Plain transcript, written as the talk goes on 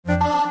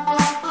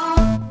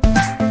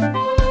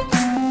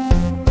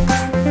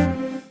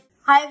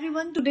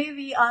everyone, today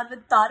we are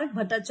with Tarak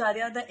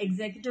Bhattacharya, the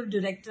Executive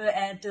Director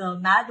at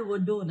Mad Over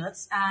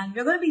Donuts, and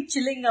we're going to be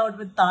chilling out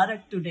with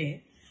Tarak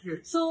today. Okay.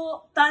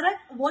 So,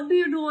 Tarak, what do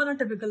you do on a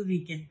typical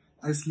weekend?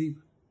 I sleep.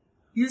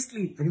 You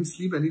sleep? I can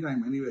sleep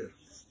anytime, anywhere.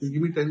 You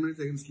give me 10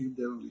 minutes, I can sleep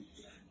there only.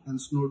 And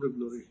snore to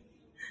glory.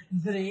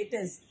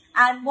 Greatest.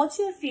 And what's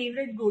your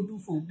favorite go-to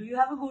food? Do you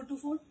have a go-to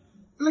food?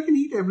 Well, I can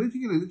eat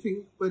everything and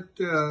anything, but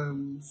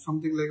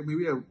something like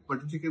maybe a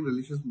butter chicken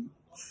delicious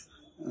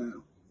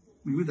meal.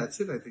 Maybe that's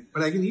it, I think.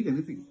 But I can eat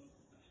anything.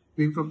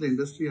 Being from the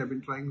industry, I've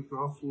been trying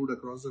raw food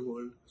across the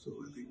world. So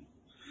I think.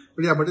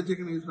 But yeah, butter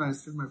chicken is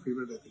still my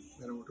favorite, I think.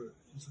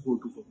 It's a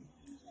go-to for me.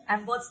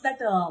 And what's that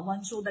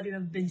one show that you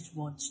have binge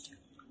watched?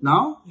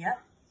 Now? Yeah.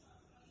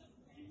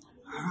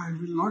 I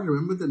will not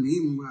remember the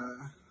name,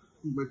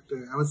 but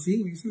I was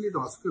seeing recently the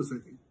Oscars, I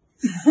think.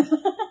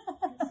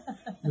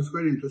 It was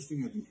quite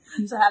interesting, I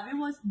think. So have you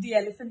watched The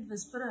Elephant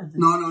Whisperer?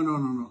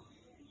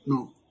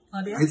 No.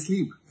 Oh, yeah? I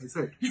sleep, I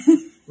said.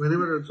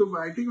 Whenever, so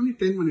I take only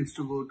 10 minutes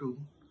to go to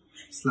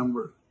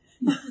slumber.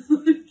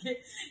 Okay,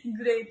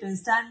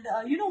 greatest. And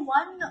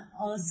one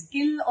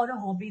skill or a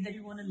hobby that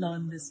you want to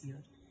learn this year?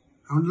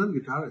 I want to learn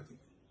guitar, I think.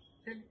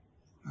 Really?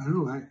 I don't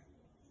know why.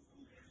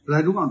 But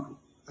I do want to.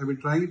 I've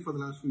been trying it for the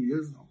last few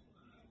years now.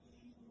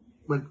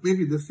 But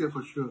maybe this year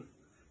for sure.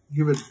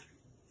 Give it.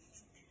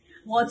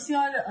 What's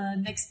your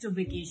next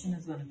vacation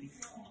is going to be?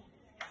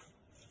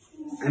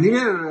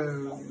 Anywhere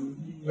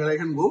where I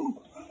can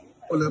go.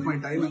 Pull up my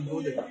time and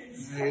go there.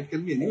 It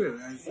can be anywhere.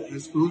 I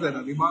cruise at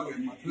Alibag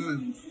and Mathura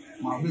and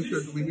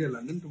Mahabaleshwar to maybe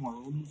London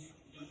tomorrow.